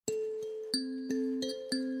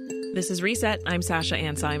This is Reset. I'm Sasha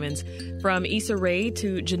Ann Simons. From Issa Rae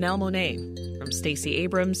to Jonelle Monae, from Stacey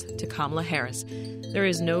Abrams to Kamala Harris, there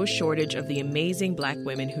is no shortage of the amazing Black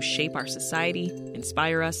women who shape our society,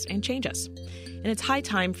 inspire us, and change us. And it's high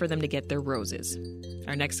time for them to get their roses.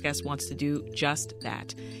 Our next guest wants to do just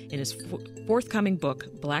that. In his forthcoming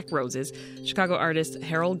book, Black Roses, Chicago artist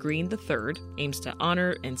Harold Green III aims to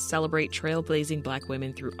honor and celebrate trailblazing Black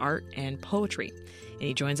women through art and poetry. And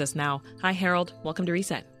he joins us now. Hi, Harold. Welcome to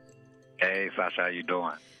Reset. Hey, Sasha, how you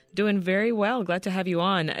doing? Doing very well. Glad to have you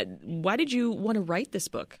on. Why did you want to write this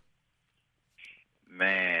book?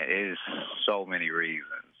 Man, it's so many reasons.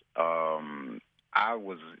 I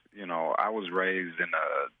was raised in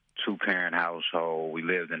a two-parent household. We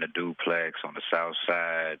lived in a duplex on the south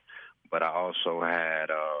side, but I also had,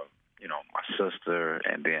 my sister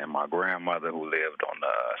and then my grandmother who lived on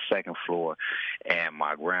the second floor, and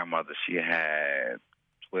my grandmother, she had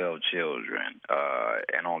 12 children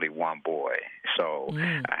and only one boy. So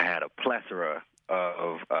I had a plethora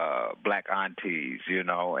of Black aunties,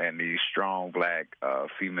 and these strong Black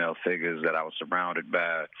female figures that I was surrounded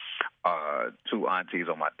by, two aunties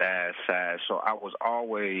on my dad's side. So I was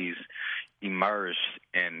always immersed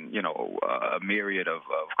in, a myriad of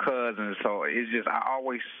cousins. So it's just, I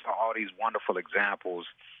always saw all these wonderful examples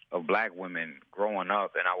of Black women growing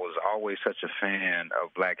up, and I was always such a fan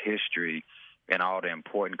of Black history and all the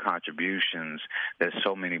important contributions that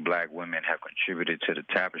so many Black women have contributed to the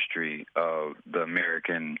tapestry of the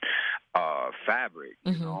American fabric,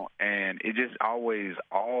 and it just always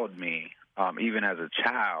awed me, even as a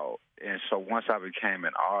child. And so once I became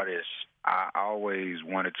an artist, I always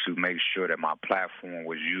wanted to make sure that my platform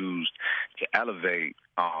was used to elevate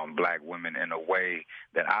Black women in a way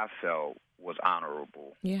that I felt was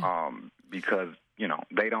honorable. Because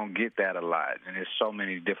they don't get that a lot. And there's so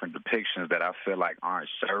many different depictions that I feel like aren't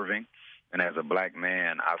serving. And as a Black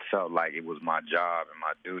man, I felt like it was my job and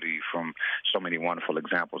my duty from so many wonderful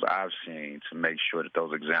examples I've seen to make sure that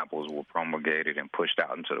those examples were promulgated and pushed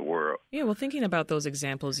out into the world. Yeah, well, thinking about those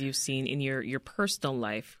examples you've seen in your personal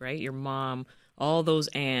life, right? Your mom, all those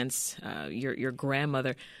aunts, your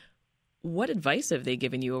grandmother, what advice have they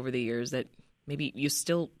given you over the years that maybe you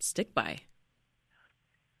still stick by?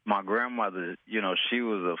 My grandmother, she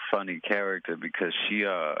was a funny character because she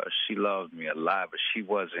loved me a lot, but she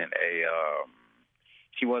wasn't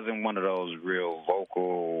one of those real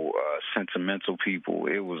vocal, sentimental people.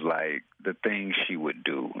 It was like the things she would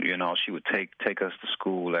do. She would take us to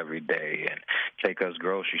school every day and take us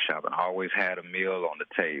grocery shopping. Always had a meal on the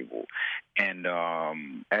table. And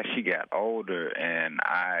as she got older and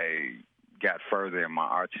I got further in my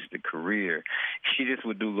artistic career, she just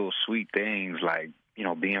would do little sweet things like,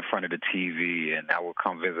 be in front of the TV, and I would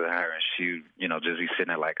come visit her, and she, just be sitting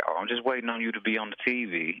there like, oh, I'm just waiting on you to be on the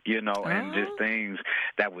TV, and just things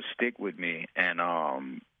that would stick with me. And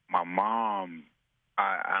my mom,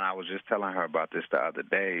 I was just telling her about this the other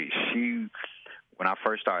day. When I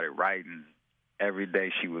first started writing, every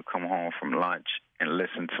day she would come home from lunch and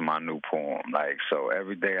listen to my new poem. So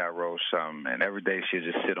every day I wrote something, and every day she'd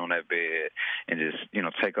just sit on that bed and just,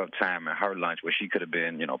 take up time in her lunch where she could have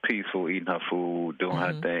been, peaceful, eating her food, doing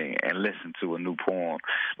her thing, and listen to a new poem,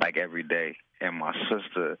 every day. And my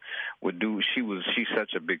sister she's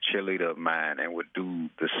such a big cheerleader of mine and would do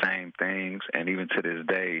the same things. And even to this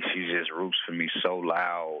day, she just roots for me so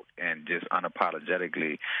loud and just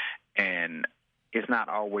unapologetically. And it's not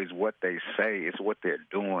always what they say, it's what they're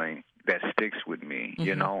doing that sticks with me,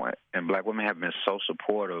 and Black women have been so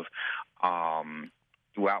supportive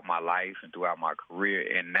throughout my life and throughout my career,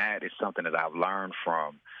 and that is something that I've learned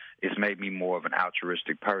from. It's made me more of an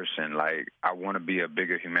altruistic person. I want to be a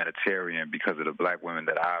bigger humanitarian because of the Black women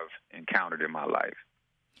that I've encountered in my life.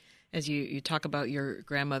 As you talk about your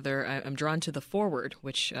grandmother, I'm drawn to the foreword,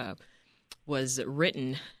 which was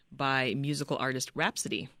written by musical artist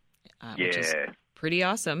Rhapsody, which is pretty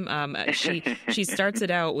awesome. She starts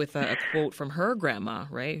it out with a quote from her grandma,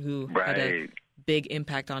 right, who had a big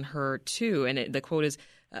impact on her, too. And the quote is,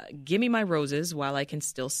 give me my roses while I can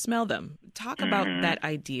still smell them. Talk about that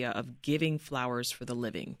idea of giving flowers for the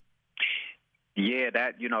living. Yeah,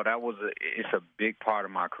 it's a big part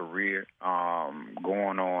of my career,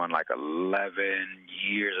 going on 11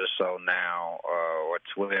 years or so now, or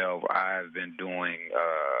 12. I've been doing,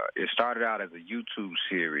 it started out as a YouTube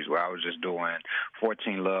series where I was just doing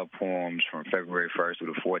 14 love poems from February 1st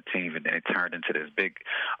through the 14th, and then it turned into this big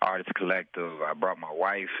artist collective. I brought my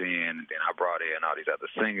wife in, and then I brought in all these other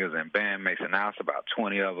singers and bandmates, and now it's about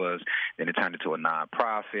 20 of us. Then it turned into a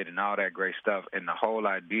nonprofit and all that great stuff, and the whole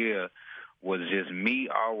idea was just me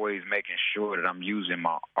always making sure that I'm using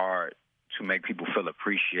my art to make people feel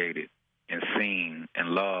appreciated and seen and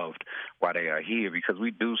loved while they are here, because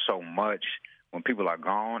we do so much when people are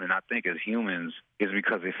gone, and I think as humans, it's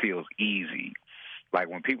because it feels easy. Like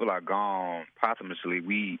when people are gone, posthumously,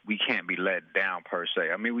 we can't be let down per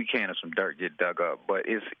se. I mean, we can if some dirt get dug up, but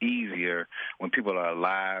it's easier when people are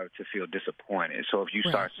alive to feel disappointed. So if you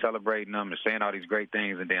start celebrating them and saying all these great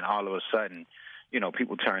things, and then all of a sudden,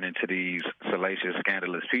 people turn into these salacious,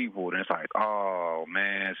 scandalous people, and it's like, oh,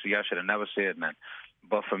 man, see, I should have never said nothing.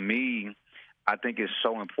 But for me, I think it's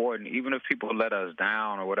so important, even if people let us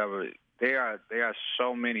down or whatever. There are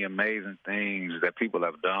so many amazing things that people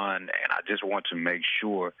have done, and I just want to make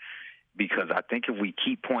sure, because I think if we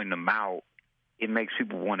keep pointing them out, it makes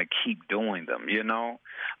people want to keep doing them,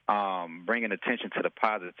 Bringing attention to the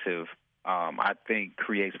positive, I think,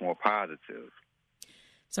 creates more positive.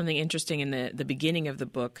 Something interesting in the beginning of the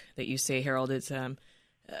book that you say, Harold, is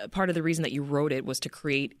part of the reason that you wrote it was to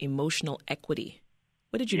create emotional equity.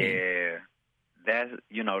 What did you mean? Yeah,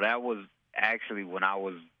 that was actually when I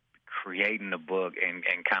was creating the book and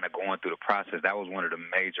kind of going through the process. That was one of the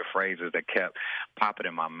major phrases that kept popping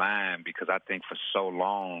in my mind, because I think for so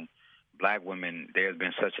long, Black women, there's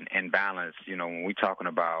been such an imbalance. When we're talking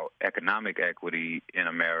about economic equity in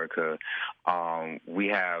America, we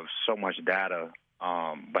have so much data.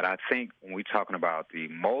 But I think when we're talking about the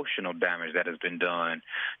emotional damage that has been done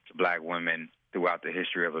to Black women throughout the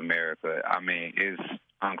history of America, I mean, it's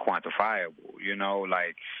unquantifiable.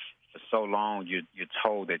 Like, for so long, you're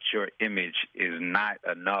told that your image is not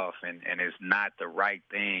enough and it's not the right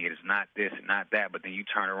thing. It's not this and not that. But then you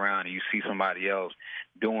turn around and you see somebody else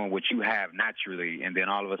doing what you have naturally, and then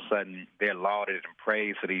all of a sudden they're lauded and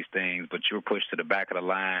praised for these things, but you're pushed to the back of the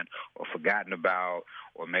line or forgotten about,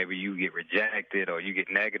 or maybe you get rejected or you get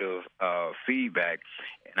negative feedback.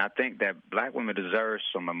 And I think that Black women deserve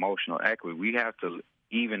some emotional equity. We have to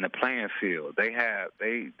even the playing field.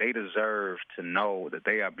 They deserve to know that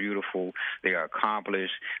they are beautiful, they are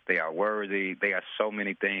accomplished, they are worthy. They are so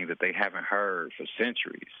many things that they haven't heard for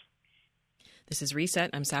centuries. This is Reset.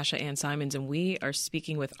 I'm Sasha Ann Simons, and we are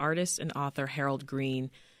speaking with artist and author Harold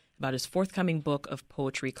Green about his forthcoming book of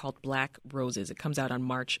poetry called Black Roses. It comes out on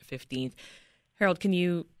March 15th. Harold, can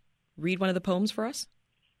you read one of the poems for us?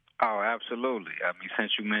 Oh, absolutely. I mean,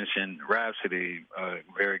 since you mentioned Rhapsody, a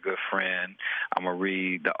very good friend, I'm going to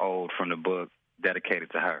read the ode from the book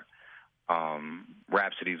dedicated to her.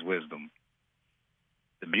 Rhapsody's Wisdom.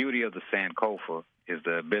 The beauty of the Sankofa is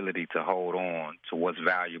the ability to hold on to what's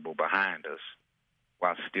valuable behind us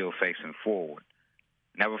while still facing forward,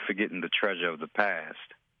 never forgetting the treasure of the past,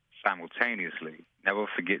 simultaneously never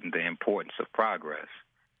forgetting the importance of progress.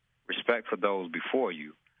 Respect for those before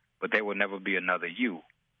you, but they will never be another you.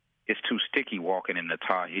 It's too sticky walking in the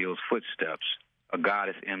Tar Heels footsteps. A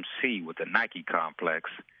goddess MC with a Nike complex.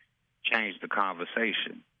 Change the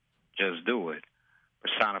conversation. Just do it.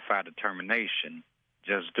 Personify determination.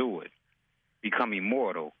 Just do it. Become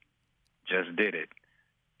immortal. Just did it.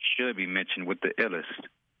 Should be mentioned with the illest.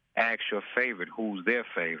 Ask your favorite who's their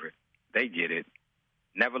favorite. They get it.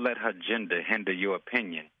 Never let her gender hinder your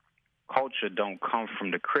opinion. Culture don't come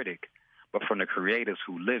from the critic, but from the creators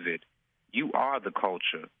who live it. You are the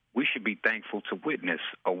culture. We should be thankful to witness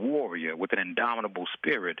a warrior with an indomitable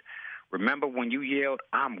spirit. Remember when you yelled,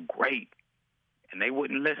 "I'm great," and they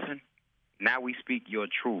wouldn't listen? Now we speak your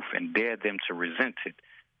truth and dare them to resent it.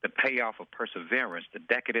 The payoff of perseverance, the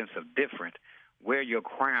decadence of different. Wear your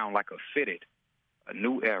crown like a fitted. A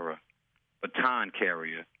new era. Baton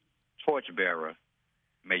carrier. Torchbearer.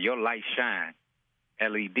 May your light shine.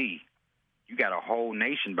 LED. You got a whole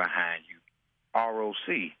nation behind you.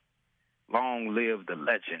 ROC. Long live the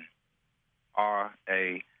legend.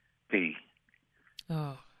 R.A.P.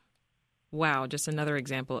 Oh, wow. Just another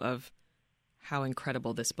example of how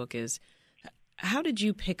incredible this book is. How did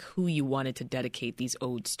you pick who you wanted to dedicate these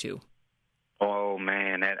odes to? Oh,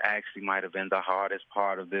 man, that actually might have been the hardest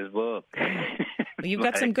part of this book. Well, you've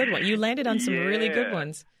got some good ones. You landed on some really good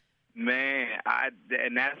ones. Man,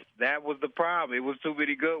 that was the problem. It was too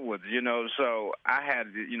many good ones, So I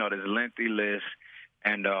had, this lengthy list,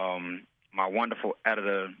 and my wonderful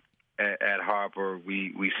editor at Harper,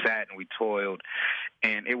 we sat and we toiled,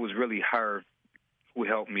 and it was really her who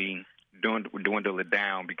helped me dwindle it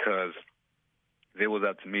down, because if it was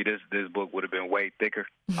up to me, this book would have been way thicker.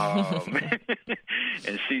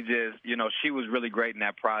 And she just, she was really great in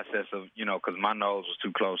that process of, because my nose was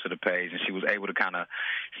too close to the page, and she was able to kind of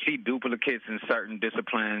see duplicates in certain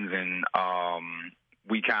disciplines, and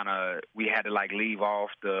we had to leave off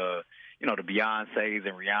the the Beyoncés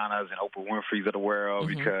and Rihannas and Oprah Winfrey's of the world,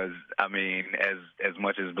 because, I mean, as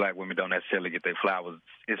much as black women don't necessarily get their flowers,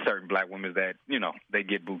 it's certain black women that, they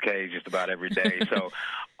get bouquets just about every day. So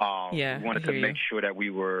we wanted to make sure that we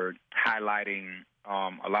were highlighting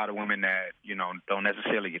a lot of women that, don't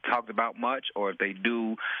necessarily get talked about much, or if they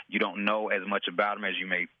do, you don't know as much about them as you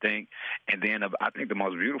may think. And then I think the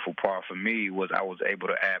most beautiful part for me was I was able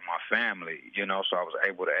to add my family, so I was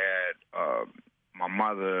able to add my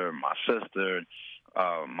mother, my sister,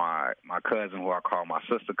 my cousin, who I call my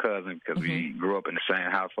sister cousin, because we grew up in the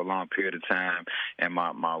same house for a long period of time, and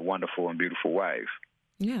my wonderful and beautiful wife.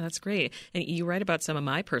 Yeah, that's great. And you write about some of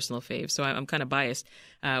my personal faves, so I'm kind of biased.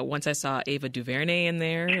 Once I saw Ava DuVernay in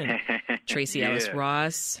there and Tracee Ellis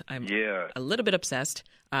Ross. I'm a little bit obsessed.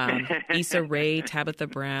 Issa Rae, Tabitha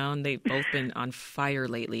Brown, they've both been on fire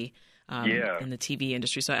lately in the TV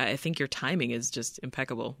industry. So I think your timing is just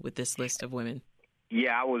impeccable with this list of women.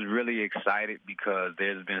 Yeah, I was really excited because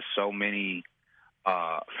there's been so many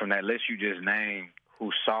from that list you just named who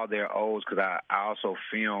saw their O's, because I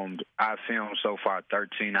filmed so far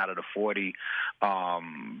 13 out of the 40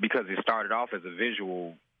 because it started off as a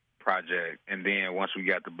visual project, and then once we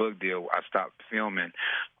got the book deal, I stopped filming.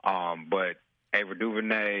 But Ava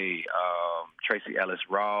DuVernay, Tracee Ellis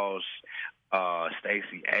Ross,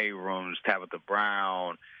 Stacey Abrams, Tabitha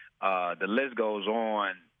Brown, the list goes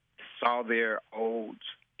on, saw their O's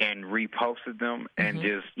and reposted them, and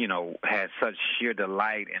just, had such sheer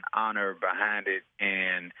delight and honor behind it.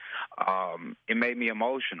 And it made me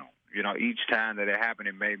emotional. Each time that it happened,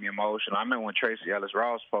 it made me emotional. I remember when Tracee Ellis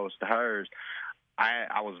Ross posted hers,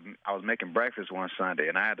 I was making breakfast one Sunday,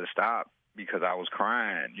 and I had to stop because I was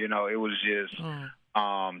crying. It was just,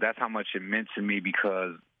 that's how much it meant to me,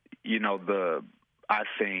 because, I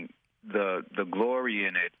think the glory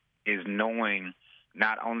in it is knowing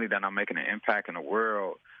not only that I'm making an impact in the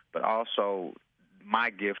world, but also my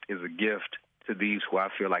gift is a gift to these who I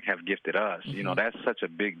feel like have gifted us. That's such a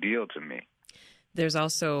big deal to me. There's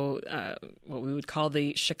also what we would call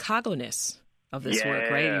the Chicago-ness of this work,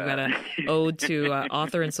 right? You've got an ode to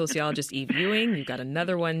author and sociologist Eve Ewing. You've got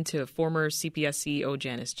another one to former CPS CEO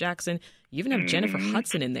Janice Jackson. You even have Jennifer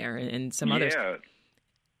Hudson in there and some others.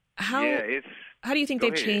 How do you think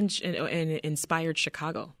they've changed and inspired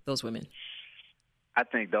Chicago, those women? I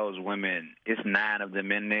think those women, it's 9 of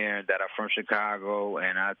them in there that are from Chicago,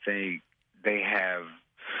 and I think they have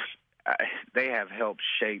helped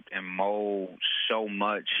shape and mold so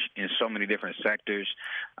much in so many different sectors.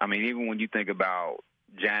 I mean, even when you think about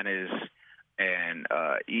Janice and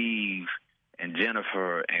Eve and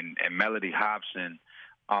Jennifer and Melody Hobson,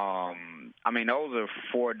 I mean, those are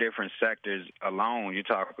 4 different sectors alone. You're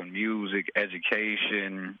talking music,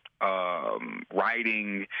 education,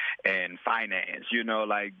 writing, and finance.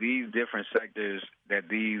 Like these different sectors that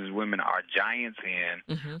these women are giants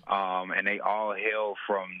in, and they all hail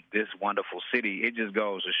from this wonderful city. It just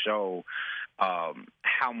goes to show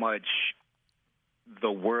how much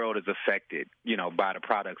the world is affected, by the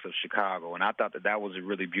products of Chicago. And I thought that was a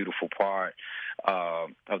really beautiful part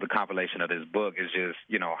of the compilation of this book, is just,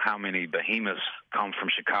 how many behemoths come from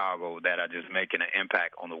Chicago that are just making an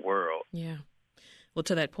impact on the world. Yeah. Well,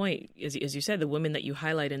 to that point, as you said, the women that you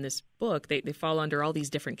highlight in this book, they fall under all these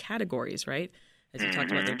different categories, right? As you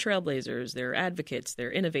talked about, they're trailblazers, they're advocates,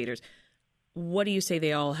 they're innovators. What do you say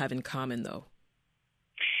they all have in common, though?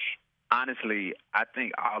 Honestly, I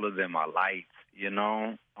think all of them are lights.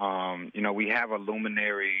 We have a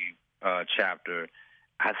luminary chapter.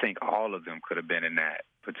 I think all of them could have been in that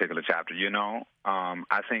particular chapter.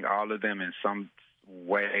 I think all of them in some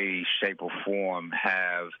way, shape, or form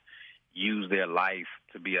have used their life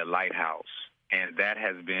to be a lighthouse, and that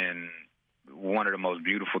has been one of the most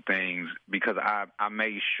beautiful things, because I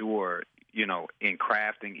made sure, in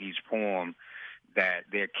crafting each poem, that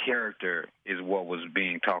their character is what was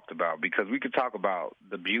being talked about, because we could talk about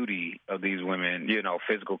the beauty of these women,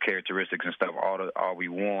 physical characteristics and stuff, all we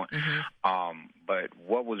want. But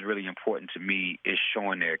what was really important to me is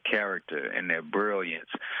showing their character and their brilliance,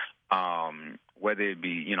 whether it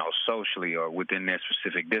be, socially or within their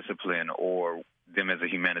specific discipline or them as a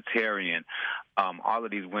humanitarian. All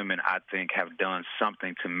of these women, I think, have done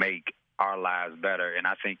something to make our lives better. And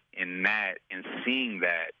I think in seeing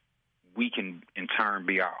that, we can, in turn,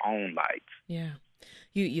 be our own lights. Yeah.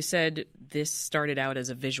 You said this started out as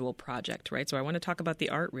a visual project, right? So I want to talk about the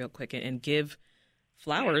art real quick and give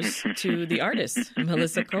flowers to the artist,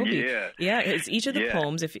 Melissa Kobe. Yeah, it's each of the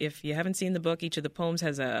poems. If you haven't seen the book, each of the poems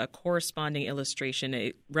has a corresponding illustration.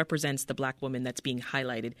 It represents the Black woman that's being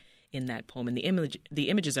highlighted in that poem. And the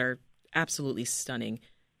images are absolutely stunning.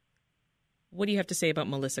 What do you have to say about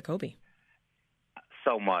Melissa Kobe?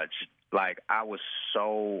 So much. Like, I was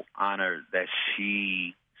so honored that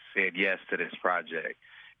she said yes to this project.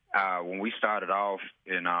 When we started off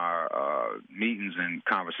in our meetings and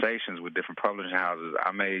conversations with different publishing houses,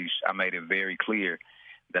 I made it very clear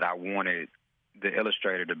that I wanted the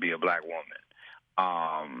illustrator to be a black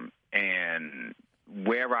woman. And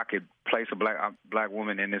wherever I could place a black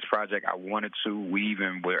woman in this project, I wanted to. We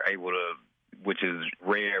even were able to, which is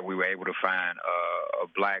rare, we were able to find a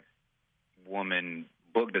black woman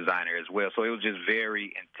book designer as well. So it was just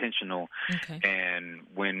very intentional. Okay. And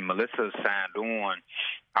when Melissa signed on,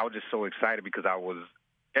 I was just so excited because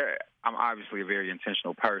I'm obviously a very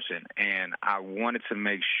intentional person, and I wanted to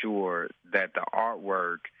make sure that the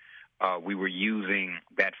artwork, we were using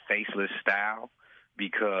that faceless style,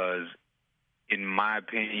 because in my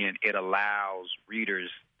opinion, it allows readers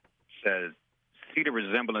to see the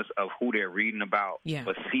resemblance of who they're reading about,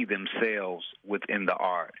 but see themselves within the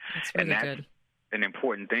art. That's really good. An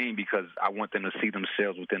important thing, because I want them to see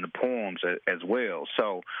themselves within the poems as well.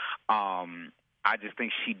 So I just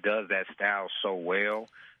think she does that style so well.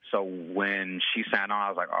 So when she signed on, I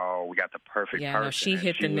was like, oh, we got the perfect person. No, she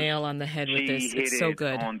hit the nail on the head with this. It's so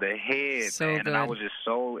good. On the head, so man. Good. And I was just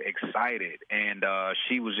so excited. And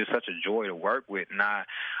she was just such a joy to work with. And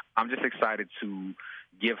I'm just excited to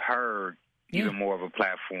give her even more of a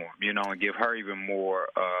platform, and give her even more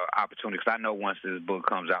opportunity. Because I know once this book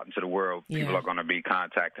comes out into the world, people are going to be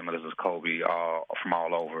contacting Melissa Colby from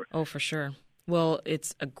all over. Oh, for sure. Well,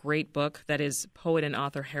 it's a great book. That is poet and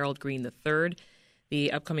author Harold Green III.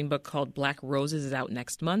 The upcoming book called Black Roses is out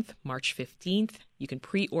next month, March 15th. You can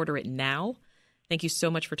pre-order it now. Thank you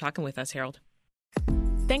so much for talking with us, Harold.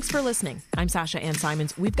 Thanks for listening. I'm Sasha Ann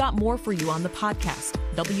Simons. We've got more for you on the podcast,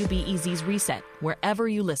 WBEZ's Reset, wherever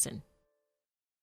you listen.